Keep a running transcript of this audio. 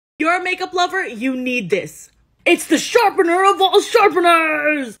you're a makeup lover, you need this. It's the sharpener of all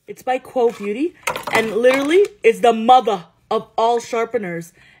sharpeners. It's by Quo Beauty, and literally, it's the mother of all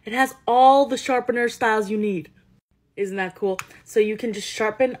sharpeners. It has all the sharpener styles you need. Isn't that cool? So you can just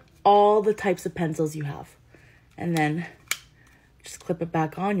sharpen all the types of pencils you have. And then just clip it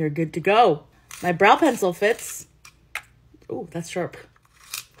back on. You're good to go. My brow pencil fits. Oh, that's sharp.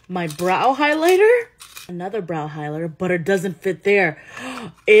 My brow highlighter. Another brow highlighter, but it doesn't fit there.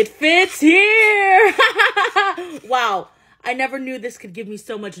 It fits here. Wow. I never knew this could give me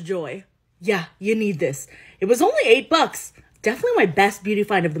so much joy. Yeah, you need this. It was only $8. Definitely my best beauty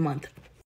find of the month.